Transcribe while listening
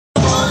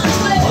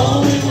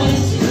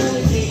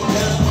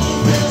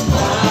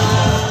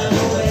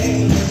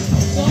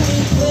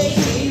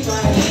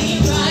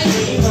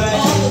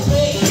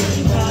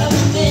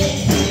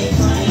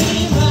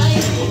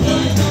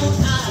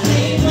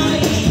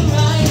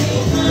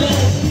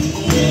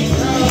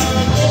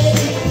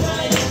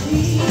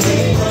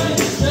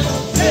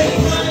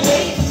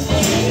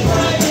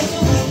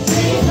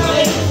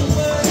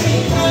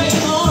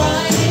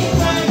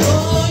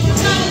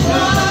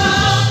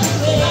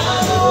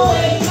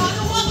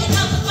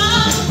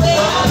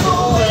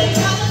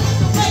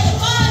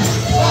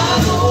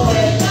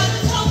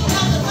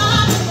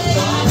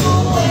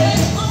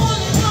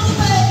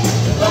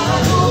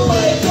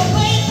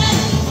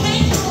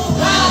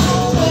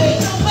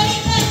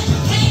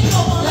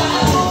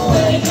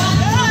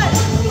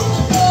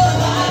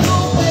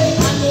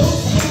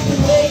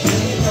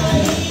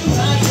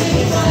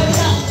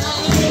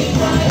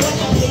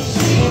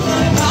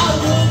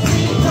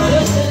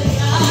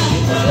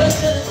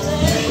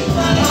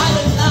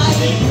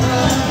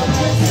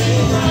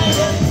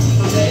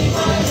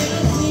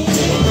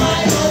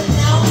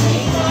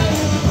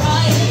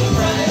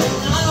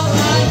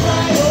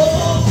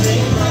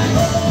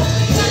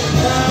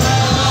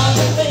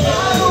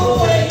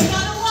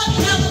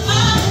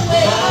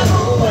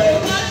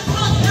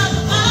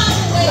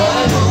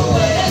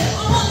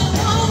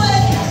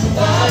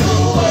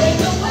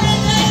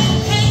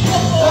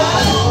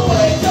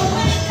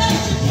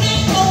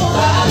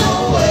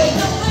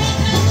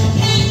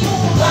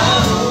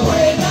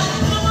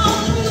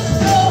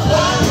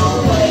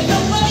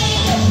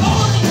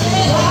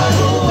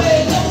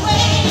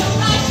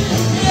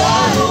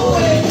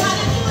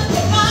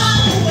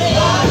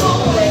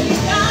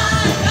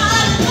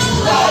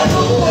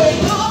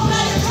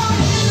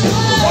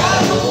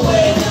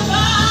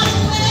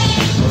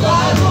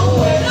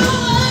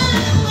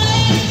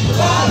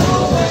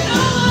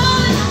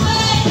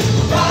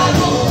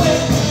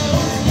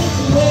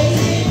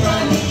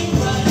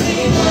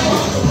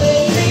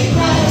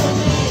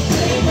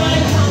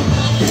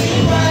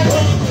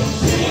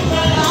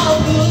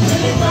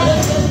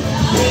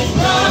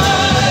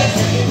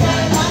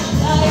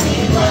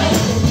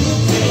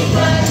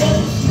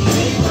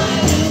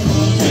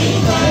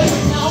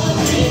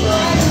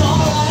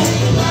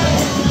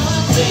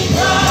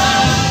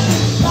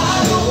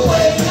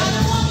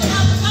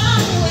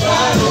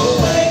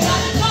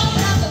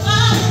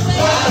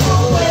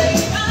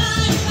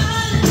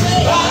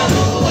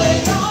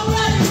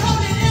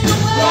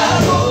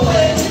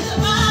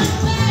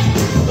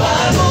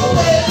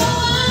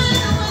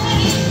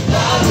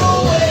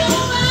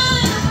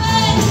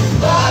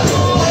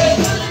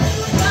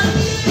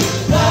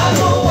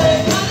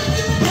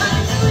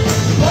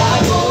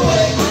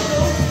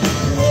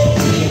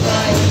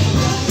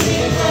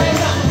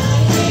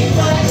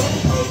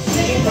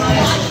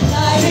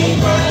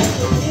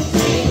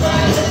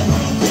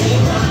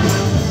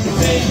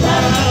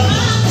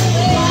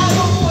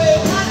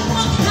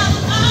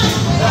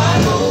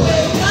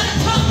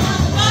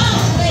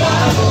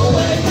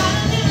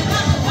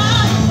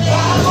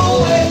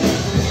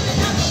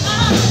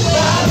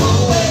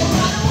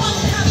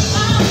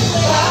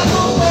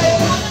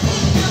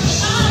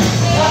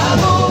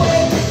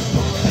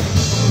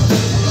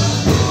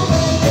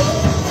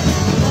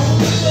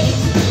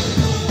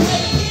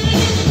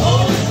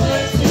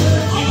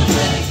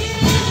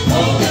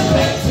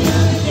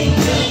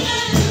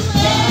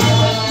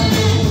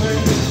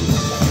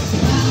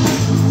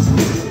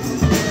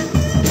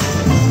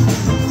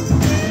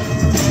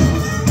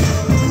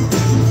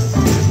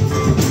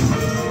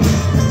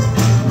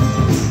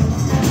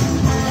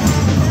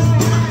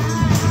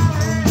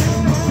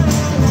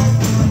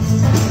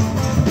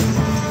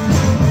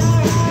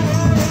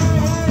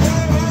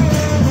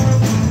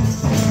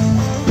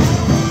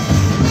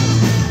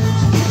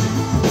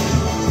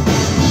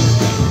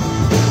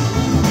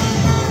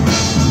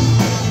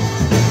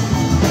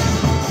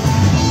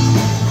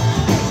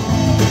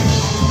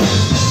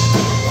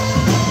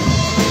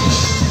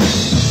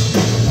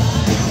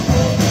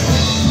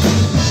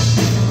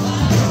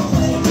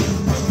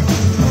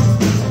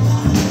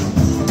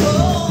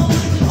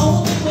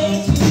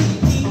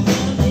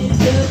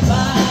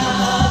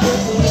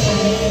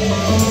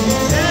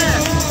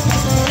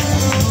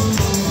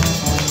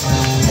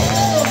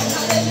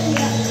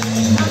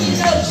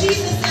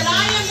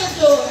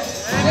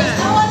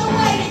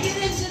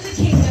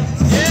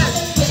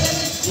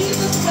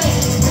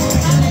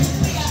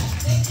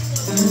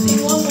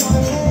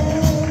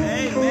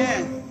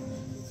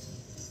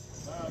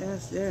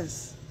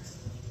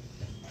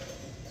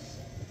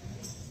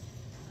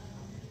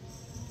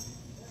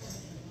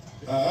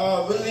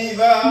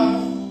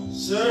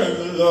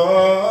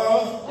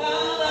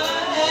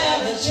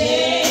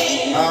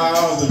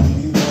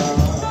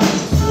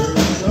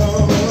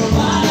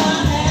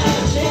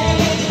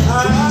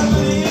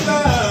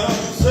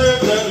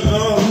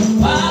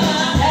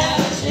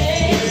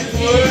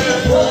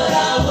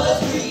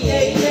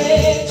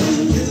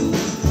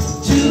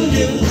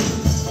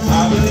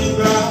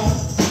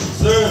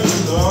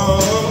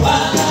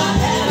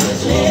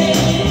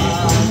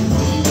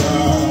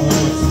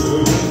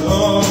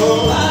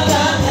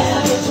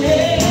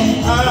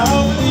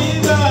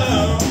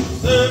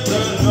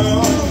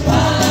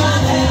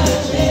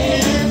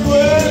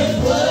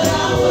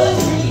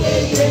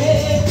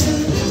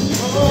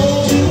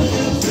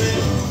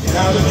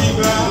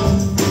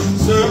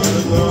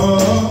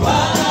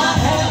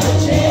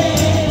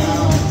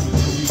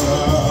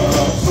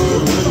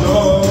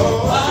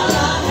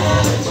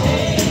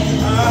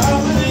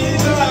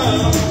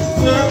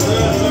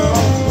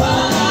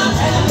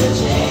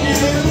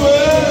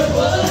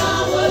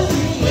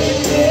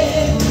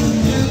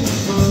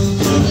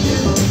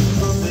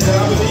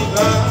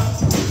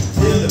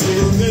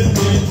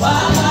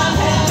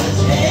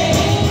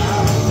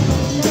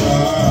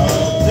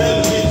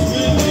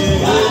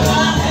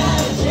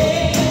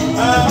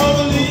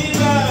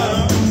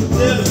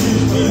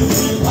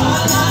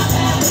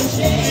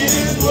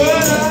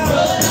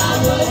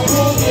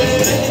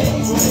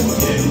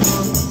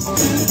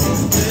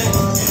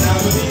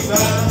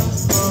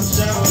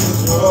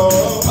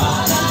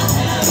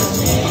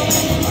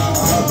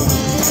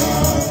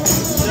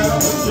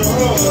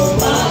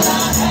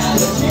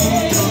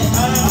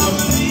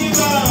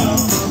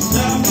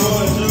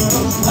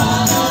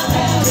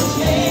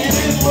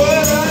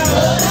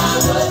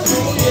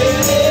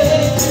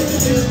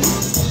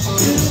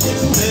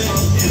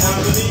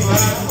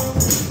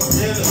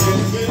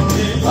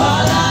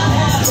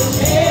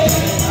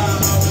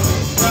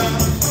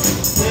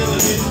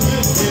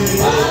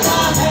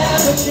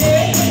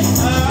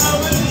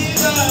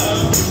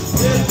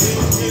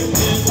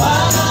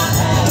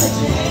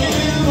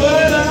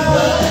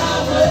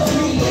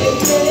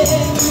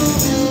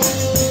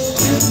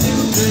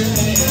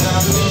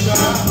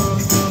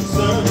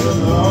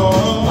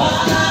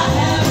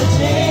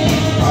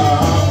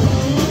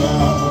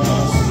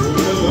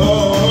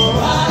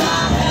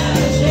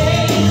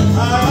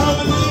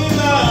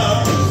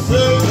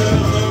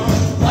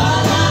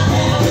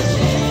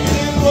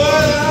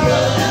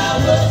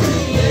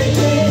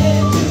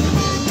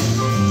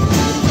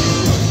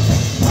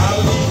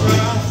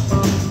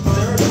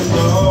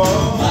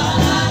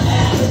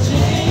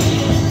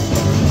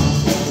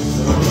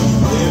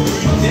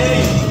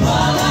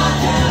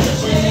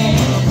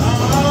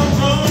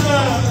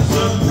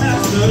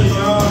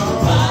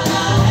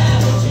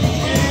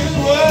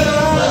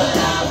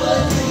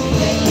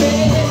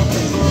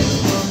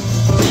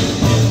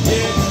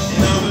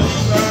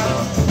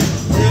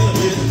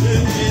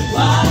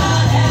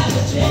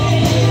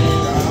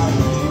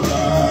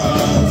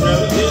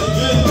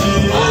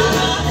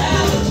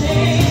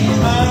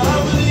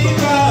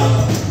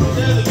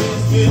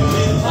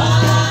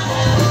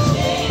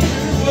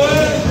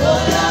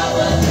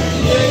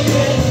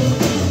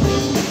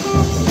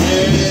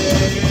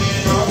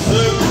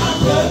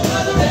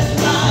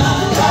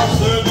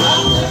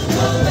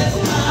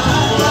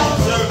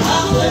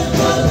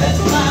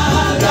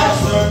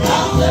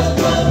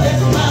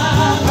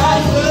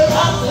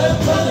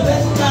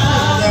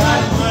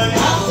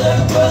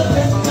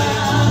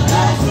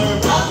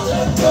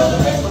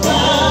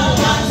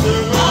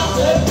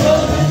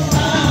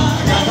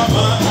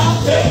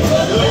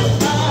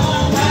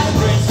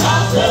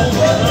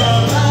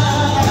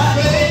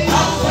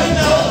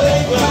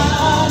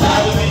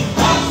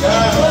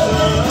Gonna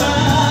serve.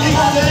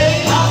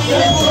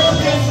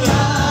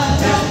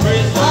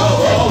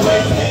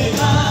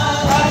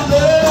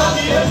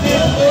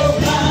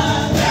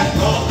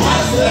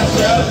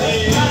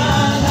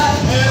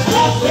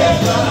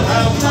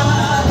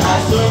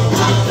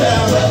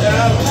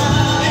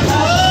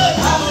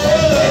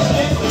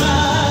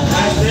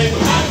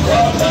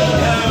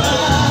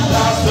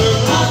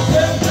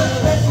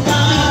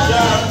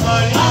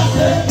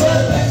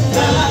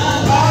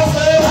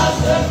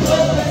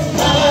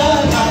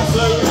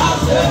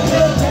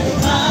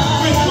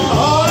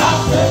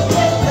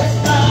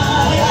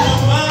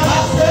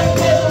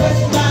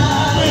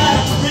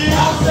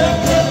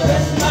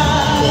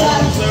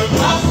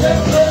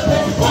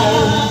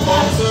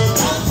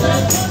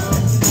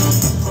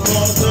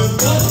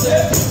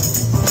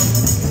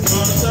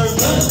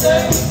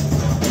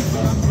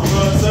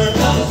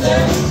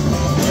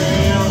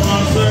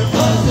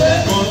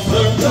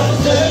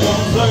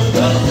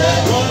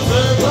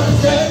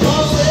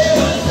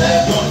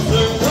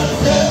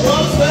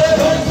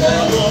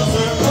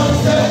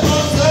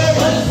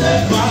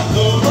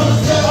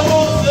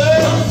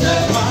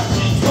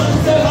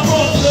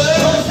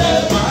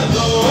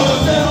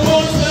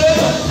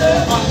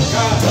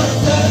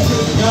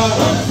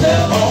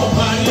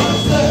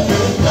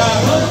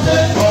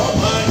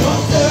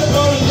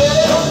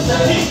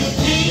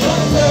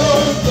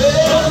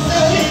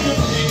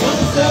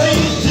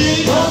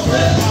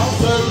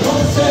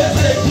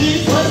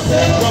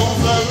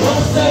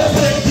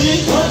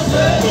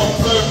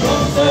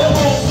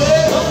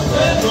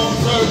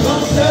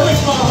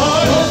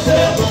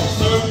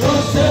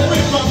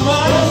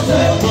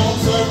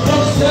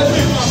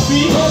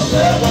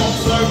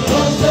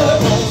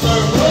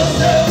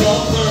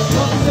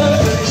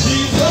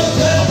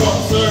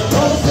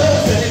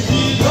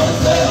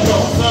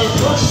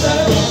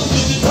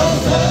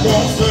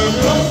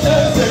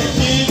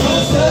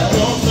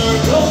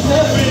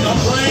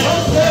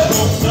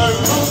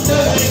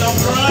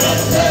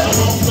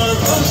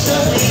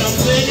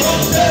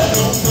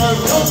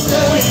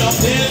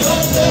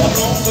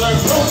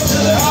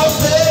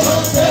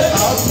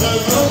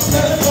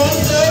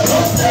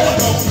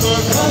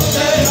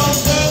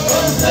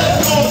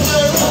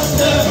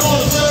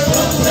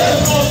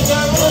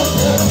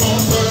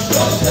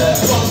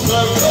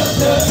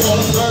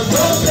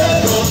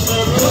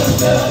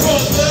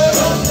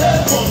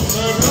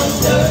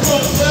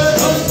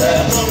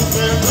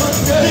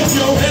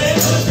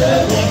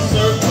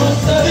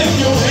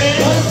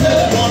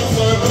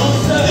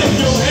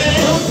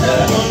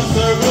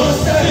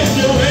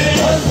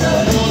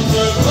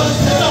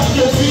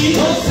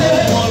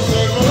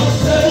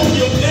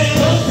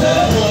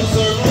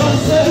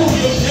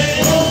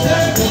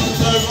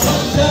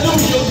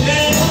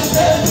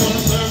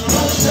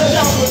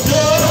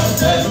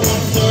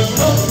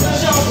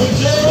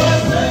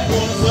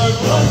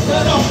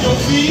 your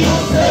feet,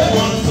 one serve,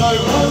 one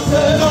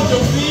serve, on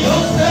your feet,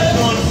 one serve,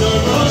 on the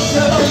ground,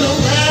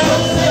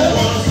 one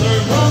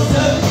serve, one serve,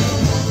 one serve,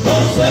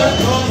 one serve,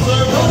 one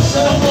serve, one serve, one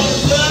serve,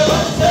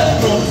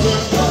 one serve,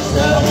 one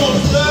serve, one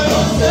serve,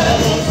 one serve,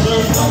 one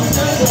serve, one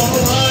serve, gonna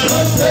run,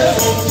 one serve,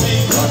 one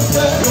serve, one serve, gonna run, one serve, one serve, one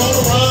serve,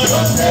 gonna run,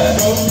 one serve,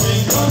 one serve,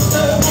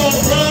 one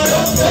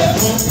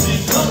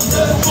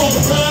serve, gonna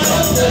run,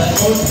 one serve,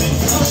 one serve,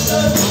 one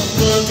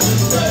serve, one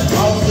serve,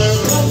 I'll serve,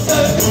 one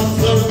serve, one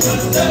serve, one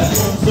serve, one serve,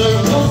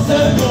 one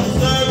serve, one serve, one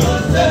serve, one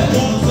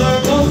serve,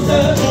 one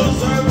serve, one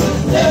serve, one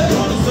serve,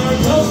 one serve,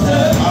 one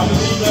serve, I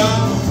believe I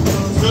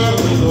serve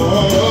the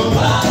Lord.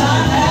 While I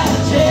have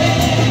a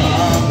chance,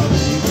 I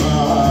believe I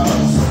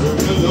serve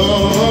the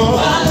Lord.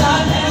 While I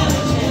have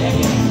a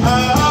chance,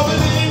 I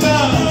believe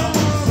I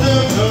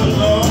serve the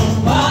Lord.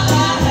 While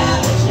I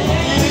have a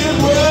chance, it is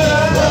what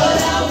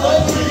I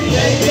was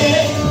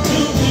created to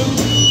do,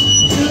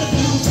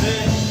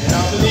 and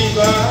I believe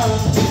I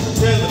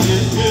tell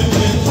His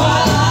goodness.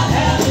 While I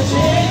have a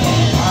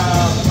chance, I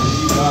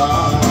believe I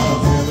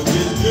tell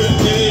His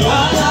goodness.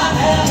 While I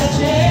have a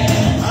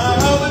chance, I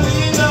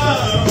believe I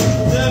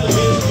tell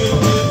His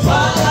goodness.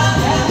 While I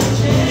have a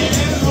chance, it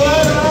is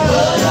what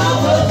I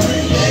was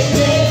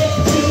created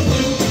to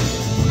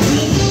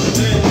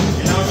do,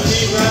 and I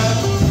believe I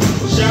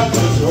shout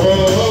for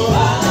joy.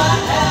 While I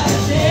have a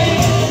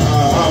chance,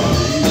 I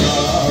believe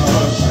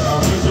I shout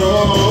for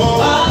joy.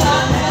 While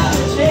I have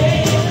a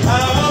chance,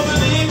 I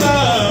believe I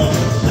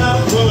shout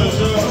for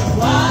joy.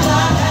 While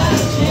I have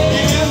a chance,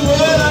 it is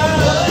what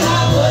I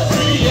was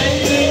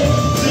created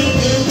to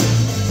do,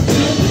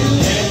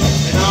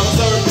 and I'll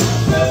serve,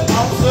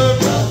 I'll serve,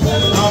 I'll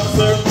serve, I'll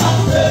serve, I'll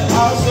serve,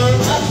 I'll serve,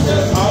 I'll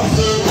serve, I'll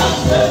serve, I'll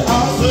serve,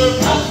 I'll serve,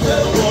 I'll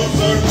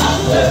serve, I'll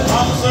serve,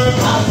 I'll serve,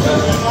 I'll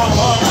serve in my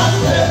heart, I'll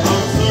serve,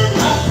 I'll serve,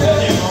 I'll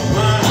serve in my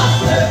mind, I'll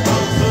serve,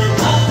 I'll serve,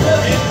 I'll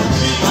serve in the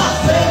feet, I'll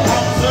serve,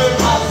 I'll serve,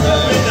 I'll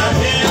serve when I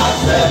hear, I'll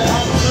serve,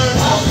 I'll serve,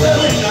 I'll serve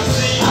when I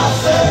see, I'll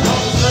serve,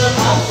 I'll serve,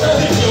 I'll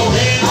serve in your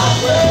hand, I'll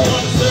serve,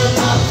 I'll serve,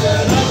 I'll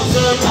serve, I'll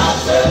serve, I'll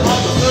serve,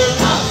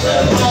 I'll serve, I'll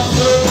serve, I'll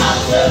serve,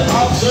 I'll serve,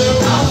 I'll serve,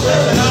 I'll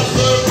serve, and I'll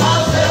serve,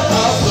 I'll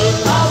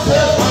serve, I'll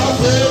serve, I'll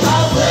serve, I'll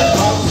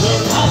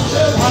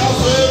serve, I'll serve, I'll serve,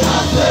 I'll serve, I'll serve,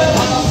 I'll serve,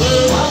 I'll serve,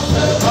 I'll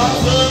serve, I'll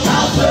serve,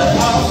 I'll serve,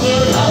 I'll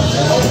serve, I'll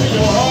serve, open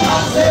your heart,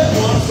 I'll serve,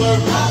 one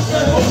serve, I'll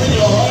serve, open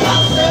your heart,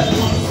 I'll serve,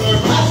 one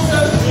serve, I'll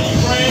serve, when you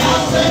pray,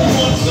 I'll serve,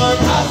 one serve,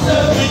 I'll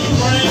serve, when you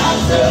pray, I'll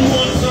serve,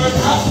 one serve,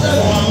 I'll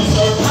serve, I'll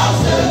serve,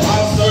 I'll serve,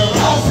 I'll serve,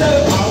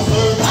 I'll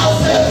serve, I'll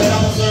serve,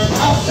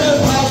 I'll serve, I'll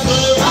serve, I'll serve, I'll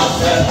serve,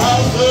 I'll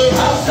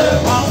serve, I'll serve, I'll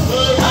serve, I'll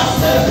serve, I'll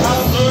serve,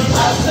 I'll serve,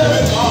 I'll serve,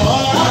 in my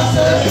heart, I'll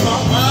serve, in my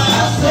mind,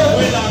 I'll serve,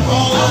 when I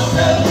call, I'll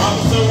serve, I'll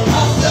serve,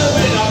 I'll serve,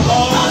 when I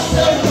call, I'll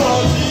serve,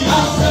 Lord Jesus,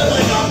 I'll serve,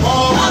 when I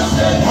call, I'll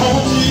serve, oh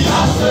Jesus,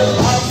 I'll serve,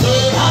 I'll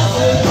serve, I'll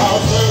serve, I'll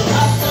serve, I'll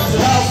serve,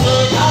 I'll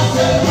serve, I'll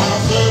serve,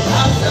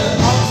 I'll serve, I'll serve, I'll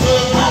serve, I'll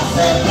serve, I'll serve, I'll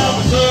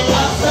serve,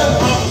 I'll serve,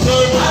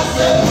 I'll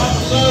serve, I'll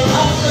serve,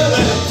 I'll serve,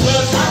 let it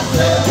touch, I'll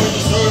serve, when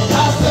you serve,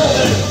 I'll serve,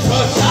 let it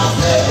touch, I'll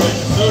serve, when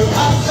you serve,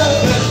 I'll serve,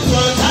 let it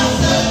touch, I'll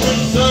serve, when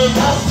you serve,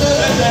 I'll serve,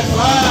 let that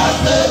fly, I'll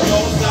serve,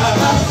 your side,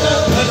 I'll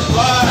serve, let it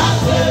fly, I'll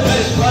serve, let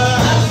it fly,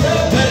 I'll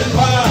serve, let it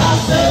fly, I'll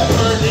serve,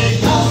 burning,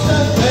 I'll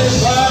serve, let it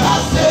fly,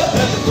 I'll serve,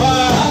 let it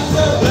fly, I'll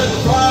serve, let it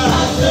fly,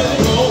 I'll serve,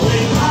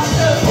 going, I'll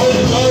serve,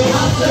 Holy Ghost,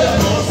 I'll serve,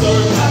 gonna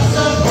serve, I'll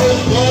serve,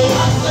 Holy Ghost,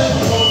 I'll serve,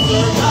 gonna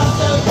serve, I'll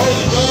serve,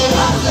 Holy Ghost,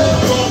 I'll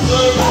serve, gonna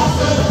serve, I'll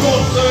serve,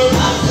 gonna serve,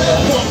 I'll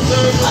serve, gonna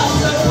serve, I'll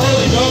serve,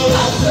 Holy Ghost,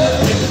 I'll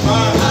serve, in the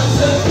fire, I'll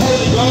serve,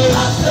 Holy Ghost,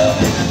 I'll serve,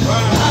 in the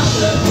fire, I'll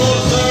serve,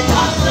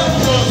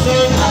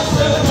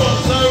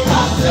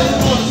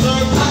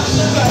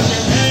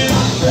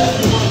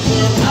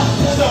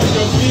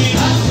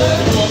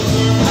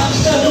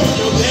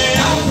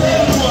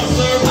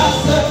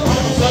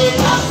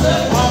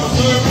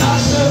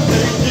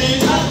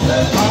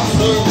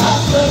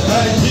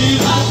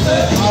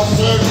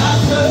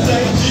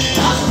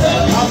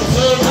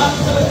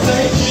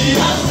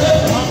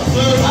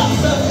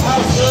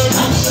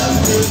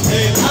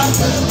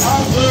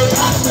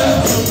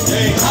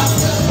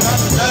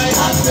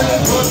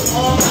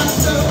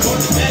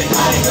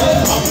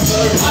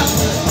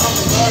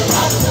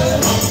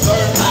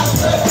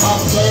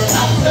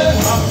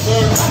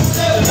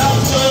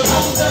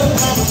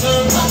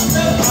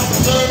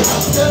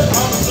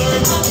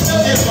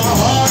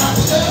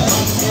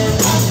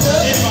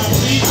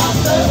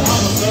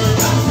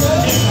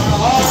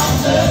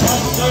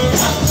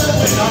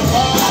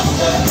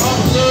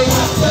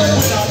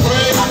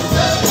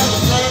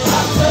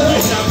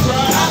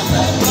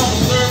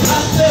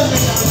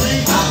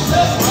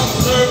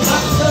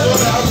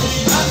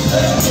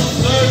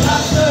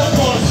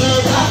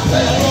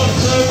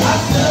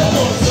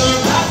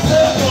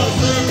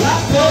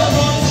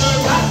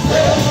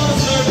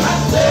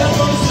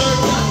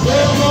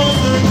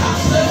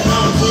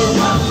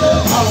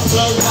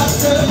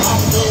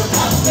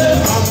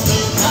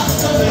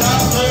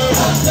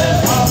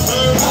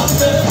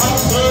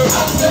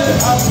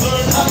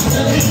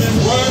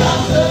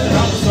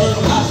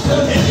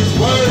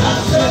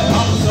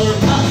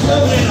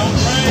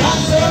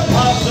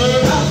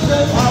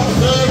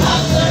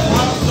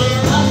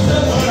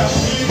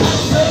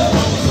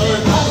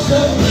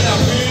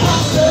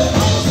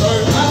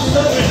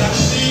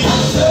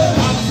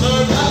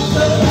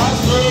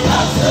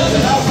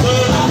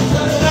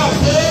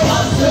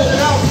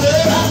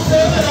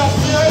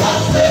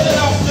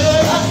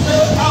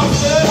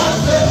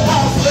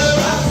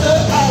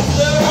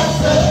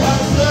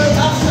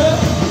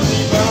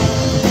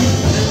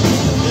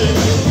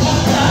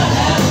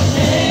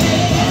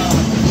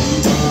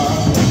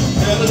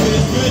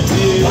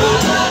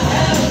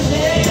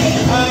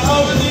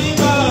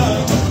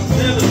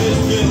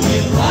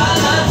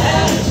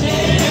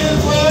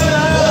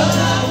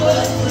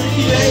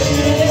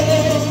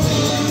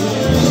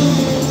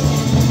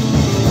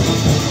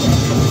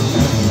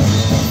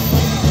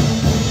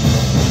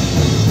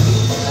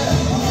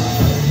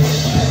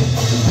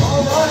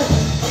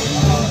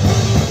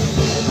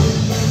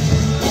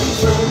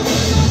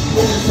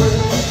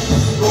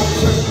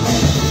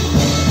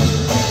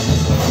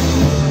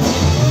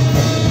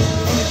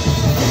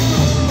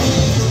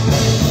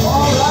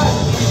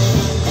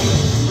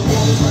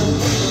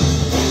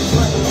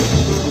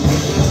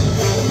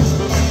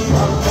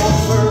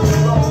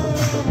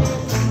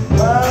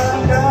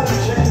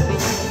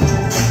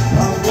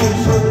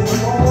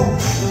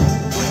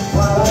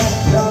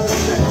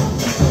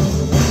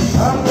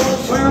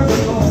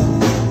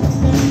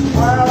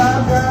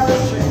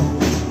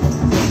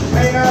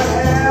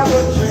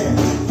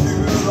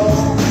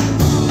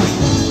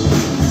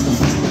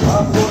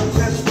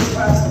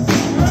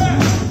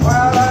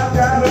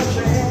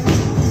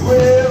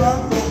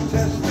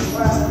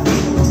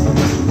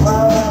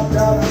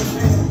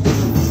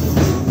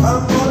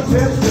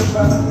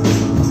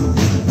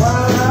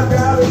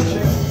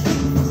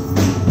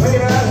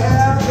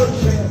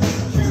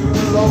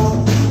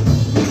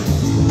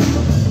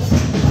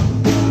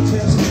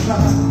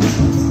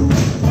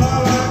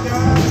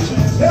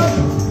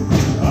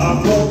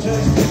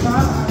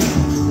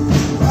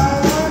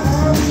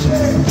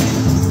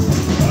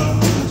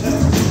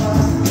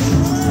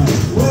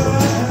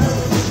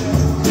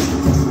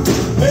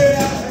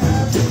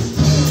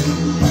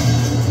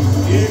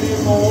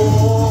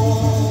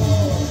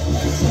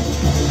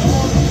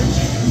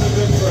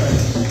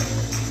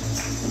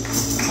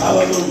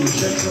 Hallelujah.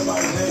 Shake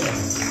somebody's hand.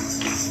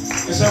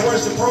 They say,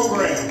 where's the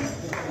program?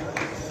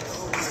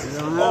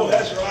 Oh,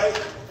 that's right.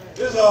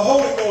 This is a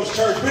Holy Ghost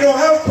church. We don't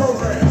have a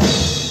program.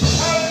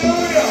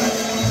 Hallelujah.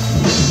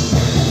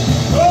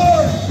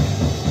 Lord.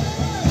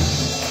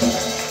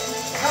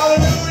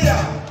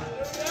 Hallelujah.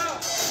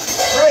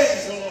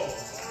 Praise the Lord.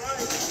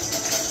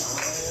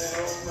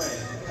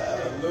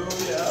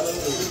 Hallelujah.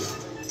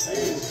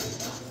 Hallelujah.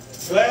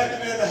 Glad to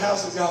be in the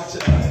house of God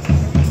tonight.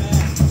 Amen.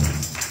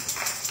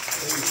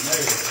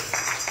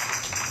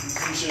 We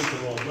appreciate the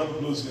Lord. Brother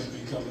Blue's going to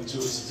be coming to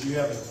us. If you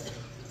haven't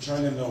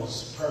turned in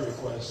those prayer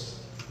requests,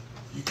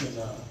 you can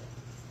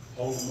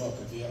hold them up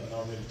if you haven't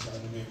already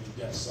turned them in. We've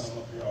got some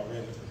up here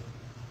already.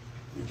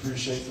 We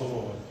appreciate the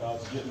Lord.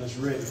 God's getting us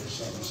ready for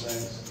something,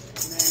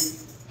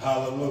 saints.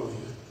 Hallelujah.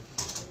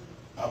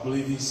 I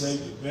believe he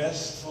saved the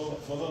best for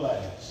the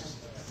last.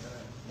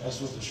 That's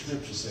what the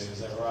scripture says. Is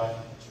that right?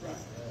 That's right.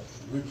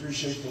 We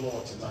appreciate the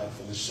Lord tonight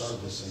for this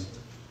service and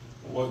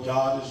for what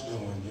God is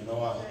doing. You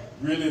know, I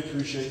really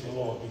appreciate the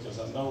Lord because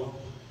I know,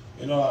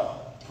 you know, I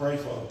pray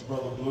for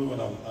Brother Blue,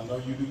 and I know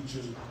you do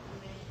too,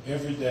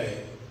 every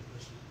day.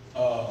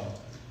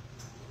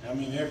 I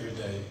mean, every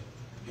day.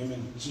 Him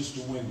and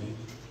Sister Wendy.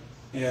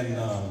 And,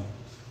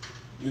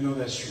 you know,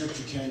 that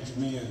scripture came to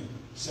me in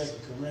 2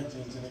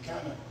 Corinthians, and it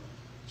kind of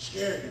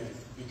scared me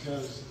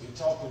because it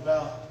talked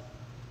about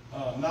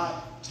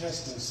not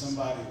testing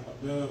somebody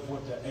above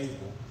what they're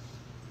able.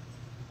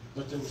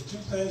 But there was two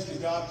things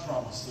that God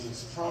promised. He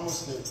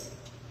promised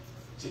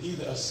to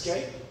either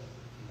escape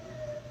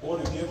or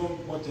to give them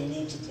what they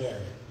need to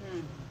bury.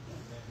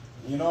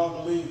 You know, I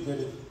believe that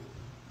if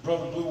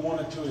Brother Blue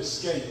wanted to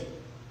escape,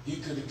 he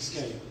could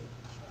escape.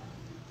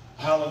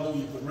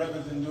 Hallelujah. But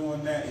rather than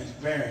doing that, he's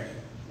burying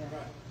it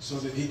so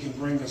that he can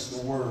bring us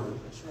the word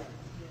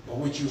of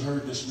which you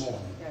heard this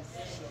morning.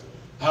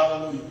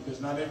 Hallelujah. Because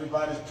not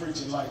everybody's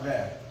preaching like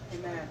that.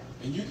 Amen.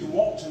 And you can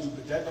want to,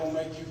 but that don't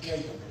make you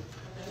capable.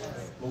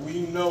 But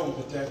we know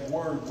that that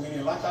word went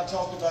in, like I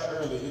talked about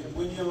earlier, it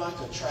went in like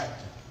a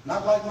tractor.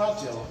 Not like my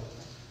tiller,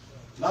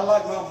 not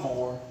like my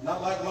mower,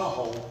 not like my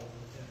hoe,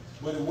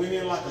 but it went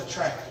in like a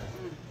tractor.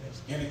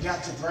 And it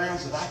got to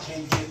grounds that I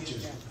can't get to.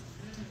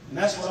 And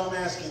that's what I'm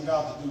asking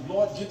God to do.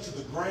 Lord, get to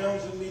the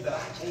grounds in me that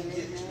I can't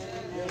get to.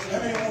 How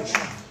many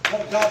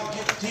want God to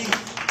get deep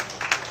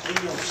in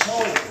your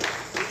soul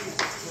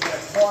to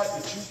that part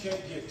that you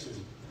can't get to?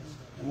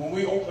 And when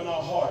we open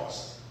our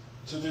hearts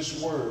to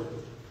this word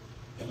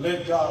and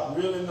let God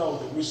really know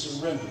that we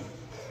surrender,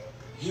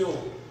 he'll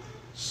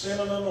send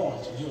an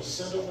anointing. He'll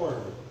send a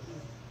word.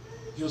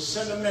 He'll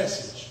send a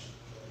message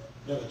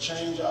that'll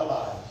change our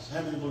lives.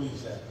 How many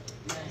believe that?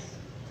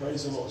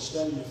 Praise the Lord.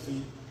 Stand on your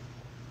feet.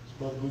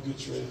 Brother Blue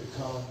gets ready to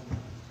come.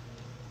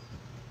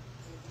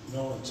 You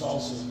know, in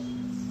Tulsa,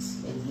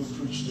 Brother Blue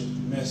preached a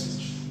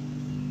message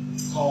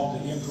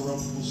called the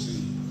incorruptible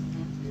seed.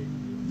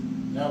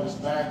 That was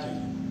back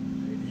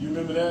in, you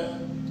remember that?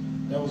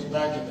 That was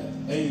back in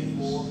the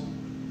 80s.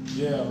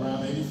 Yeah,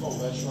 around 84,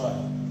 that's right.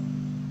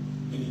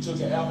 And he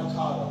took an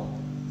avocado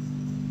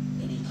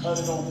and he cut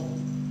it open.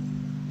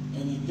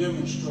 And he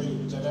demonstrated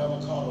with that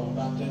avocado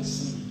about that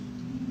seed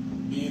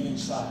being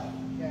inside.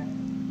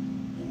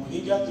 And when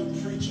he got through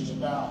preaching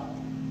about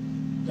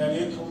that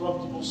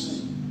incorruptible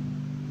seed,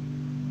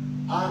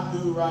 I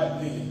knew right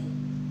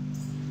then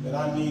that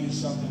I needed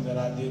something that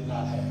I did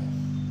not have.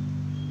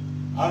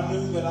 I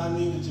knew that I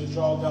needed to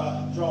draw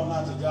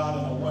nigh to God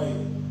in a way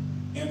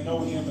and know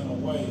him in a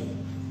way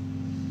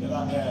that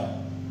I have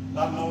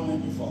not known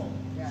him before.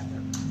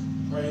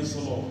 Praise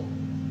the Lord.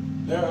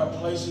 There are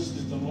places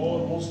that the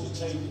Lord wants to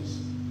take us.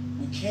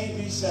 We can't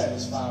be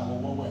satisfied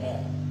with where we're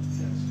at.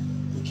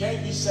 We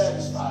can't be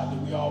satisfied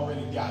that we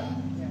already got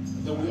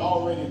it, that we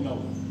already know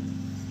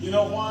it. You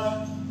know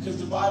why? Because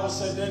the Bible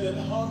said they that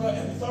hunger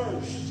and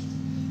thirst.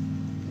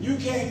 You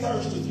can't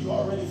thirst if you're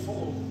already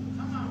full.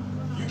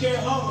 You can't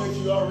hunger if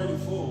you're already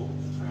full.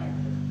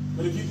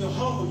 But if you can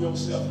humble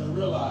yourself and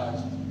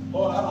realize,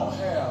 Lord, I don't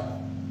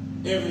have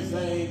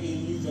everything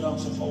in you that I'm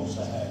supposed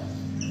to have.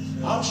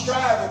 I'm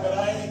striving, but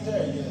I ain't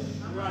there yet.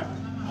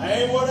 I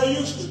ain't what I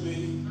used to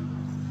be.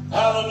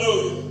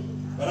 Hallelujah.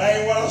 But I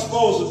ain't what I'm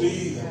supposed to be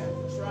either.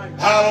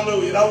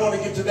 Hallelujah. And I want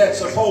to get to that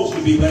supposed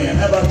to be land.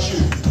 How about you?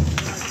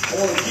 I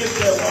want to get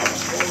there where I'm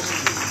supposed to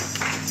be.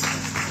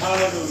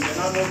 Hallelujah. And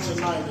I know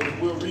tonight that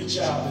if we'll reach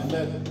out and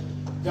let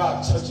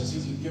God touch us, he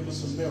can give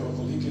us a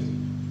miracle. He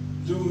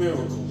can do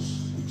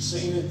miracles. We've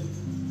seen it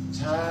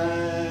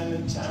time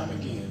and time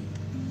again.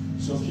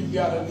 So if you've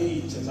got a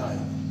need tonight,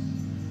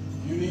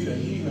 you need a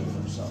healing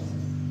from something,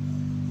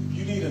 if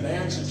you need an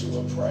answer to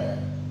a prayer,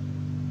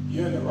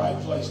 you're in the right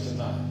place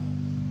tonight.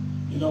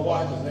 You know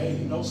why? Because there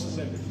ain't no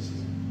celebrities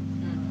here.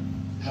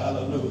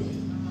 Hallelujah.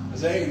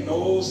 Because there ain't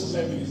no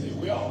celebrities here.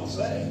 We all the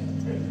same.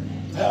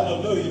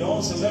 Hallelujah. The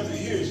only celebrity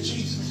here is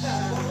Jesus.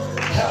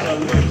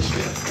 Hallelujah.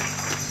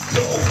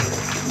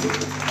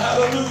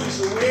 Hallelujah.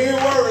 So we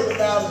ain't worried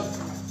about it.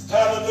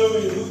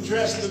 Hallelujah. Who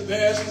dressed the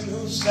best and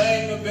who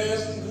sang the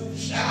best and who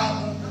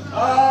shouted.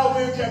 Oh,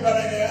 we don't care about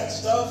any of that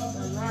stuff.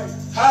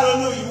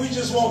 Hallelujah. We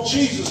just want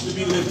Jesus to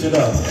be lifted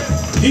up.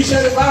 He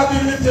said, if I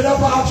be lifted up,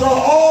 I'll draw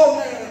all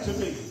men unto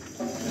me.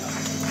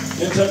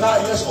 And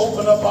tonight, let's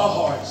open up our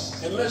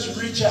hearts and let's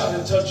reach out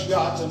and touch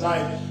God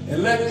tonight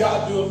and let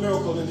God do a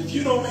miracle. And if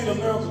you don't need a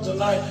miracle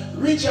tonight,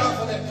 reach out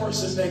for that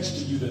person next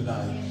to you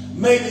tonight.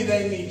 Maybe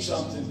they need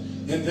something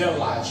in their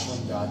lives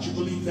from God. You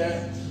believe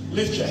that?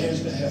 Lift your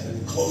hands to heaven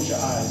and close your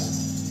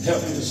eyes.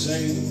 Help me to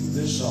sing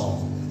this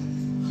song.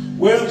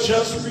 Well,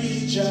 just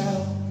reach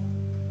out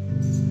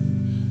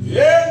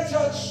and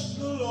touch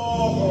the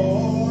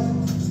Lord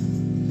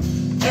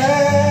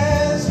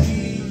as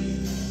He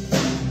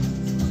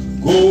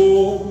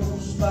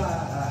goes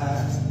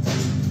by.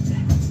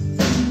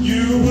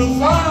 You will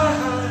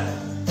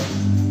find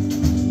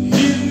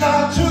He's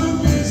not too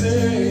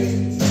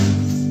busy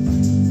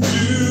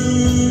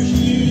to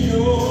hear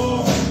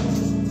your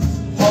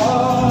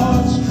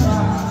heart's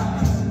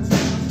cry.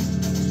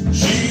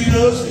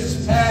 Jesus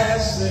is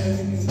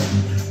passing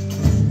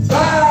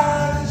by.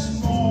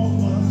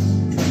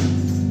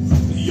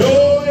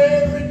 Your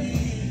every need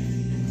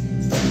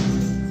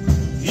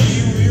He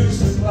will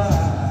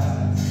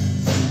supply.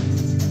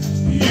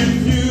 If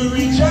you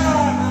reach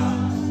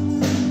out,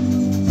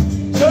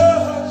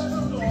 touch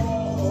the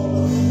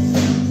Lord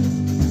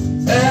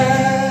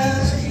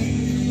as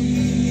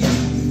He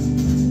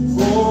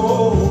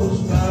goes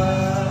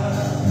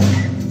by.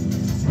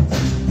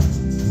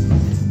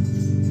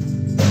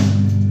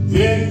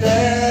 And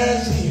as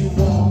He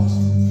walks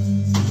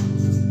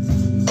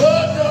the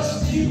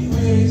dusty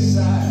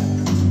wayside,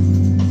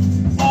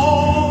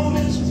 on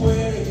His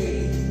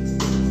way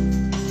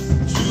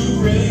to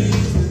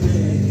raise the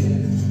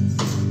dead,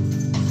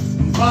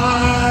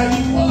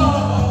 mighty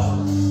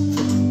was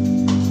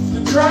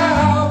the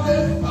crowd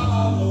that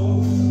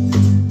followed,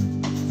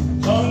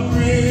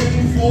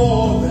 hungering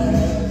for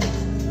that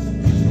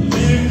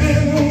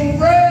living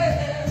bread.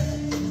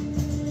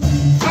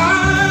 I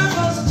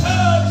must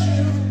touch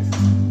Him,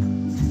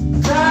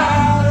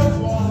 cried a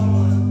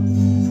woman.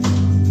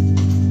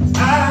 I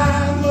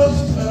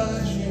must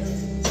touch Him,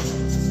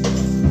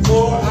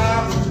 for I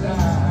will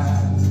die.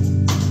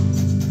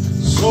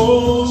 So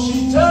she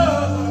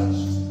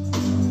touched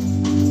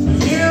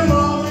Him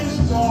on His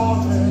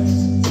garments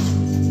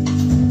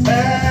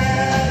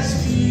as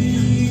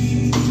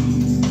He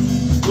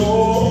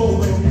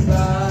going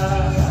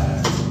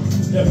by.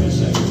 Let me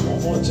sing it one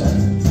more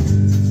time.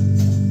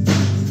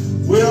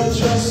 We'll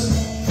just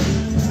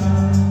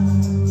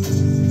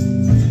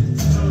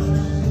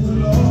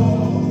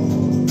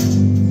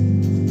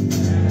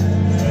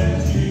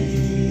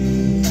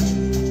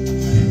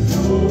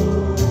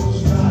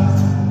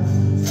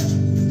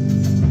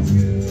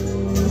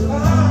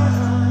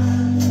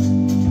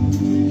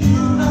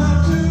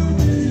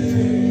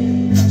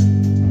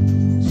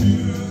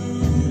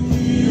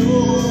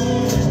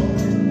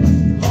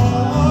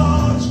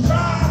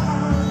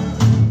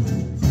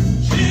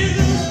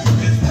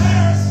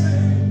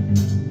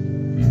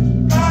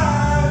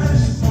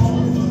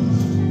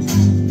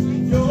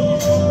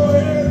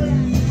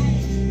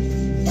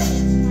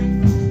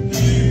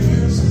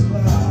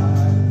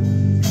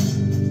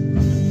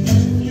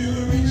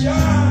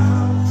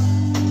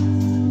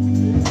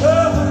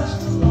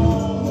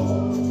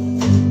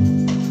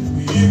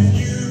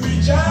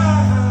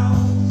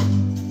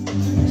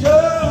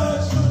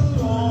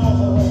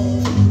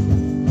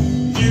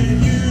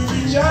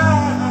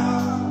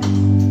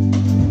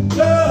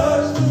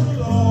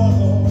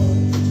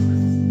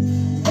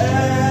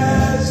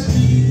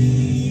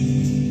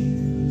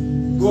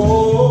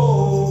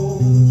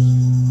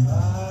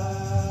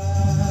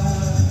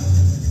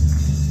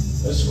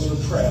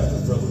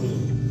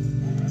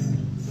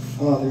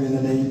Father, in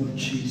the name of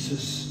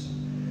Jesus,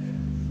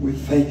 we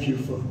thank you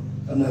for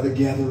another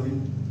gathering,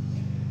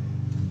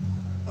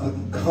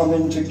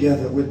 coming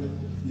together with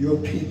your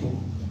people,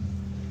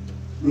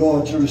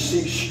 Lord, to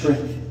receive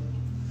strength,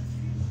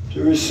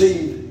 to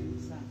receive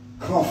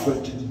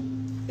comfort,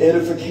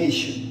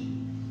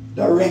 edification,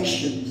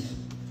 directions,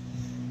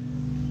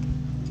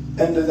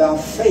 and that our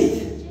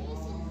faith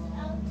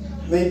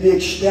may be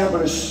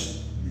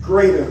established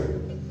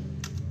greater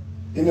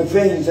in the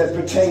things that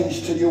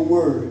pertains to your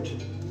word.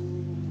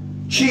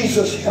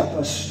 Jesus, help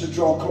us to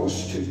draw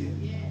close to you.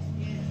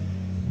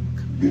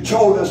 You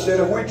told us that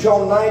if we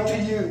draw nigh to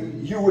you,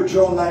 you would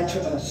draw nigh to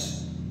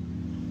us.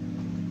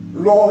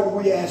 Lord,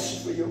 we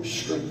ask for your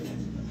strength.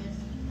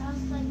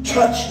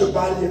 Touch the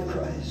body of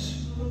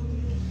Christ.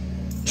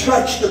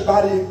 Touch the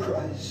body of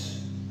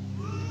Christ.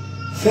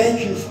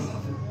 Thank you,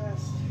 Father.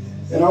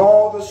 And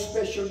all the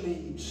special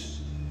needs,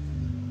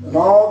 and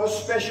all the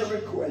special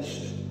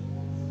requests,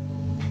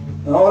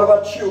 and all of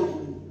our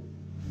children,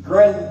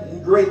 grand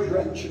and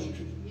great-grandchildren.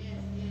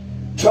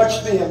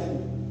 Touch them.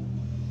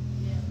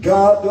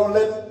 God, don't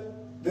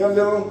let their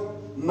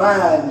little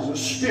minds or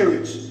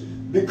spirits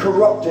be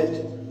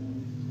corrupted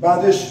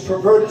by this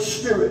perverted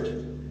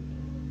spirit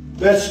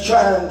that's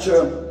trying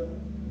to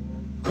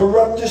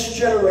corrupt this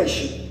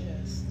generation.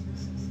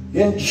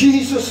 In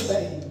Jesus'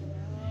 name,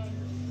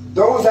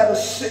 those that are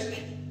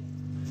sick,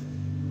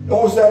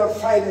 those that are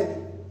fighting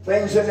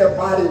things in their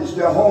bodies,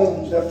 their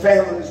homes, their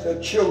families,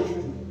 their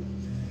children.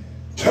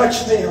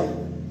 Touch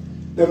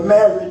them, their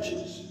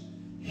marriages.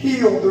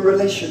 Heal the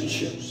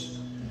relationships.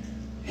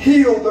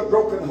 Heal the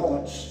broken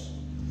hearts.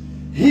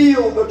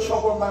 Heal the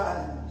troubled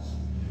minds.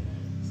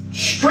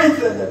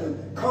 Strengthen them.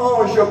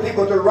 Cause your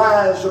people to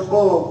rise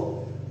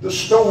above the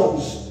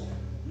storms,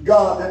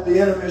 God, that the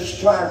enemy is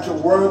trying to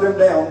wear them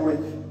down with.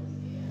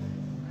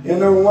 In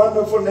the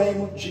wonderful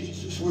name of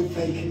Jesus, we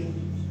thank you.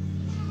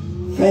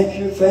 Thank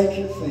you, thank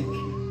you, thank you.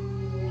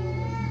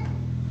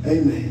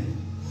 Amen.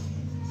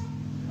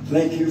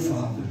 Thank you,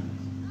 Father.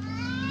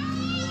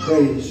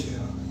 Praise you.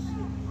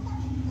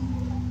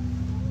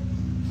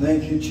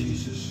 Thank you,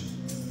 Jesus.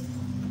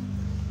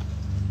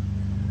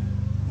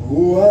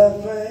 Oh, I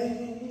thank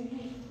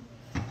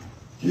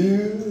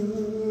you,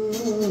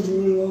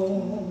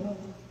 Lord.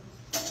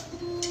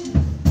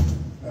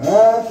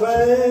 I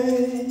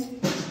thank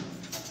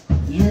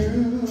you,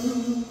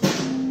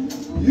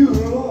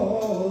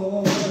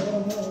 Lord.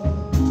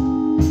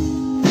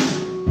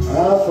 I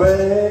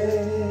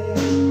thank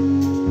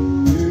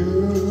you,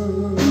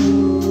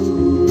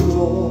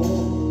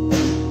 Lord.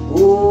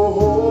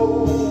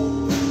 Oh,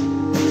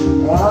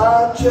 I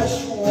just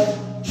want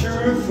to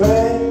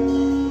thank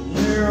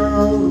you,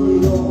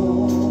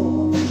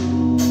 Lord.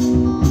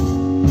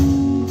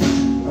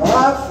 I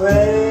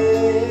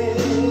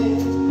thank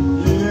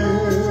you,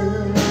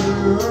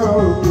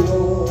 Lord.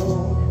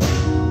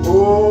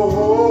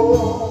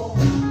 Oh,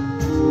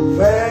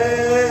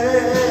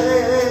 thank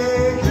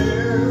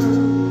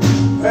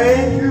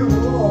you,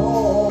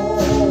 Lord.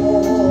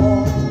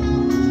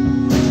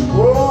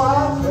 Oh, I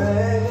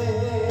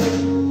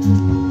thank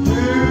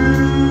you,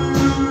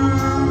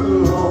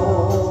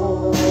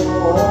 Lord.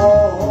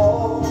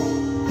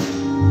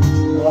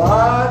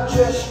 I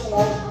just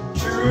want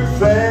to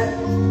thank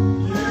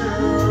you,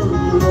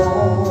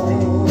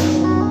 Lord.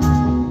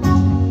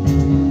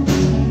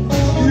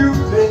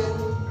 You've been,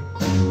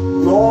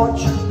 Lord,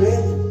 you've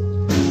been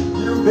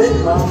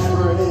my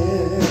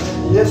friend.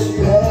 Yes,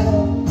 you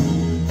have.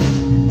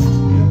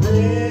 You've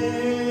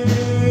been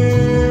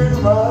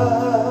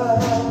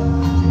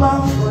my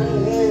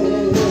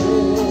friend.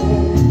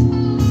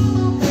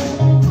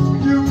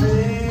 You've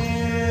been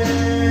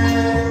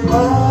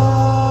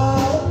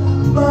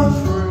my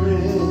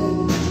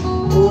friend.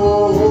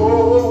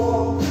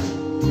 Oh,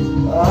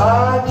 I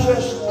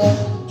just want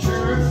to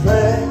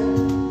thank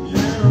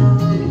you,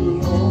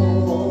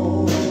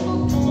 Lord.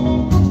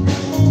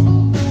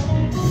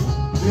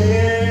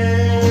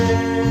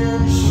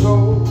 Been so,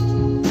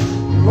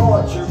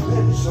 Lord, you've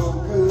been so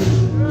good.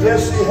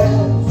 Yes, He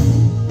has.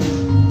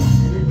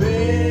 You've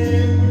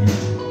been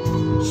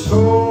so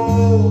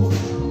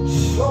good.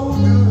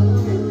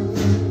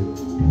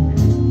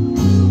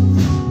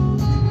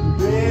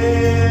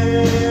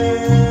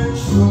 Been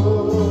so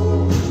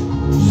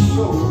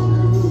good.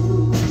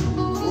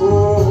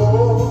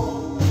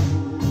 Oh,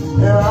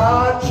 and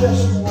I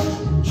just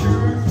want to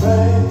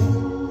thank.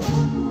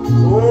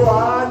 Oh, I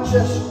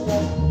just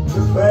want to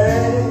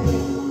thank.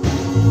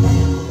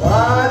 I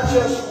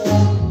just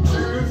want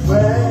to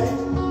thank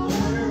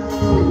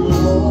you,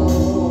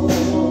 Lord.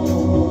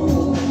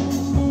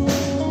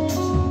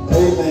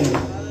 Amen.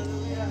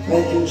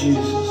 Thank you,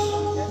 Jesus.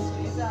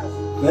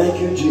 Thank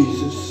you,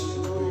 Jesus.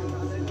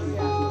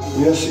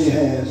 Yes, He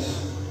has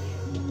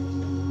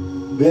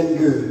been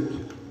good.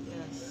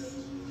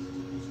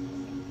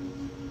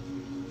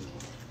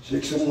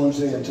 Shake someone's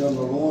hand and tell them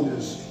the Lord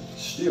is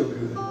still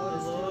good.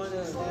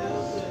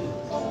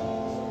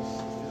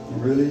 He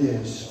really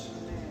is.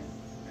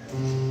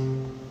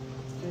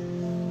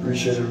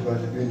 Appreciate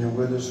everybody being here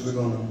with us. We're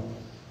going to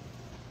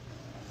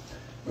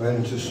go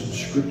into some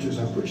scriptures.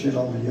 I appreciate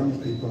all the young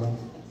people.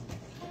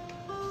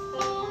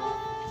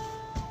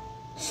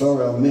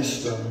 Sorry I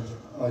missed your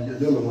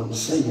little ones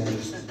singing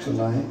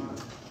tonight.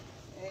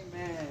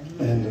 Amen.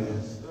 And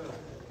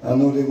I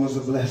know they was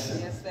a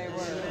blessing. Yes, they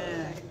were.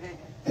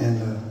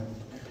 And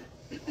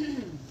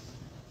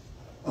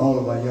all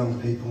of our young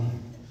people,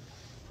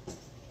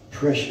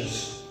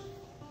 precious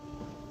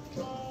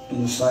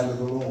in the sight of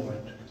the Lord.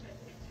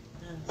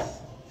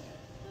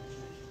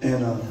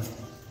 And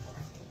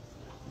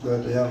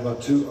glad to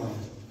have two.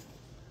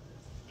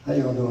 How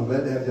y'all doing?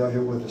 Glad to have y'all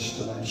here with us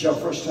tonight. It's y'all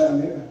first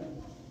time here?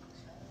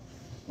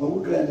 Well,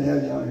 we're glad to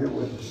have y'all here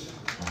with us.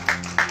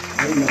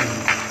 Amen.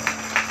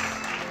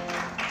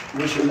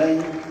 What's your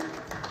name?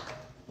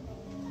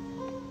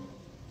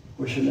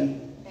 What's your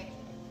name?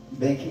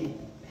 Becky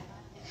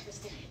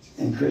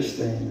and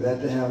Christine.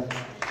 Glad to have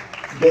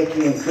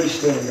Becky and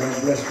Christine.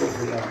 God bless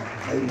both of y'all.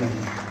 Amen.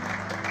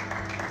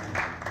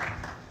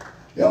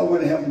 Y'all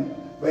wouldn't have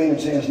by any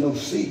chance no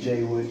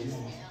CJ, would you?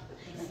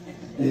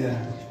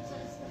 Yeah.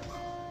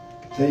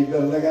 So you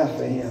better look out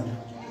for him.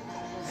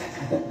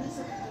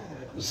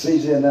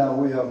 CJ and I,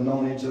 we have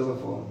known each other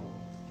for,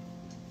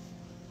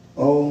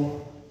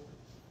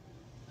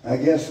 I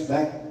guess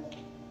back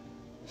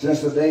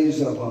since the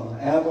days of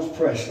Elvis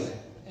Presley.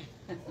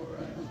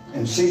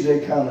 And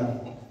CJ kind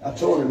of, I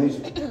told him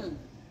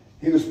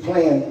he was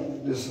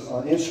playing this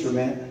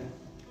instrument,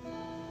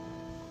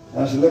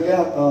 I said, look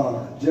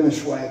out, Jimmy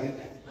Swaggart.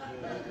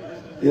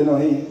 You know,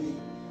 he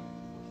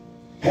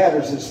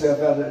patterns himself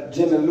after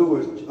Jimmy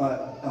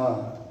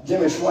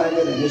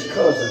Swaggart and his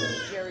cousin.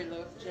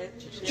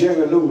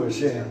 Jerry Lewis,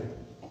 yeah.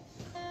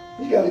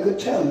 He's got a good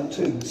talent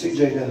too,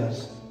 CJ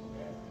does.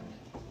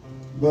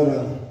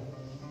 But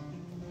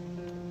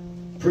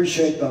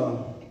appreciate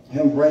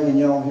him bringing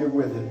y'all here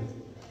with him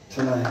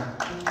tonight.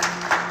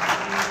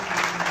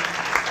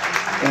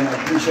 And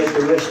I appreciate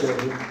the rest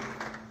of you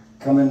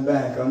coming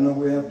back. I know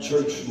we have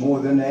church more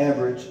than the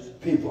average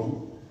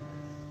people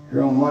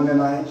here on Monday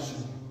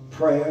nights,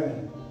 prayer,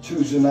 and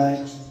Tuesday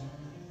nights,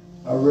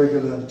 our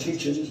regular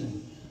teachings,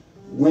 and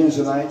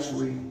Wednesday nights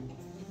we've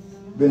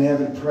been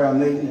having prayer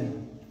meeting,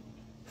 and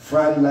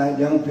Friday night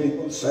young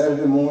people,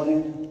 Saturday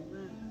morning,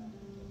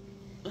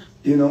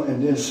 you know,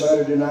 and then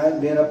Saturday night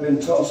being up in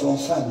Tulsa on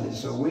Sunday.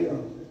 So we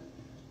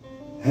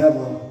have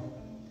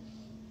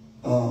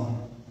a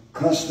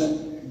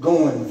constant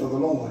going for the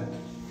Lord.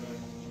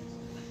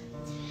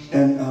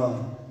 And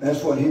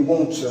that's what he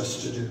wants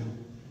us to do,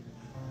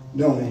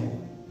 don't he?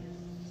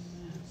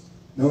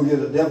 Don't give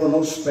the devil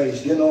no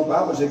space. You know,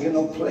 Bible says give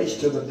no place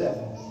to the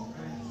devil.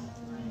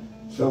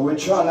 So we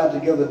try not to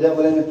give the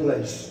devil any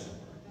place.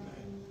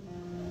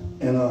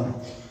 And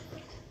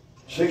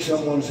shake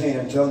someone's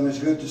hand, tell them it's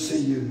good to see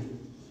you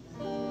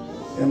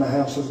in the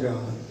house of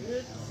God.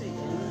 Good to see you in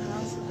the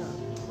house of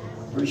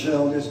God. Appreciate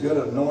all this good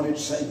anointed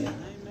singing.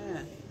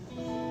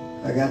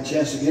 Amen. I got a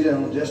chance to get in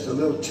on just a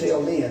little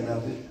tail end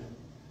of it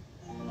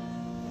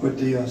with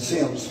the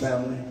Sims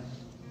family.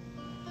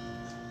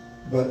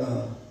 But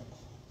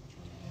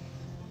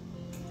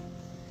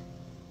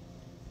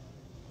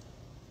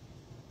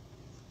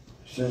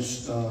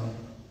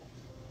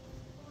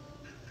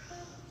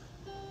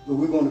but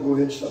we're going to go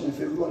ahead and stop.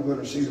 We're going to go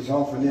to see this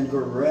offering and then go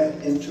right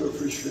into our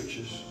free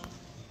scriptures.